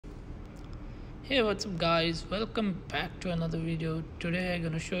Hey, what's up guys, welcome back to another video. Today I'm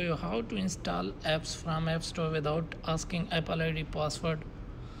going to show you how to install apps from App Store without asking Apple ID password.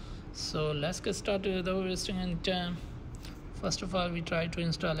 So let's get started without wasting any time. First of all, we try to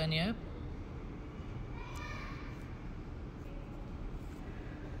install any app.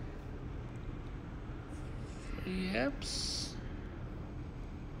 Free apps.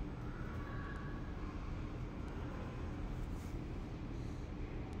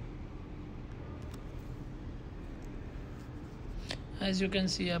 As you can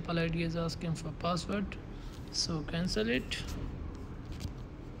see, Apple ID is asking for password, so cancel it.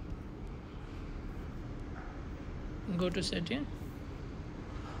 Go to setting,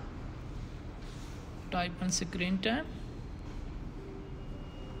 type on screen time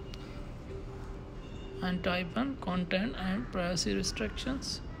and type on content and privacy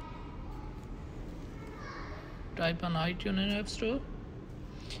restrictions. Type on iTunes and App Store.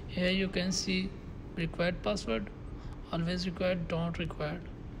 Here you can see required password, always required, don't required.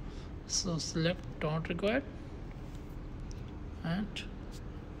 So select don't required and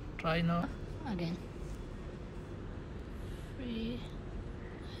try now. Again. Free.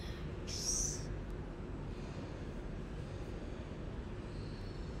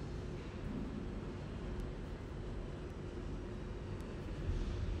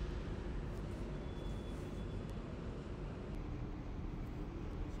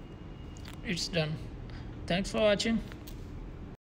 It's done. Thanks for watching.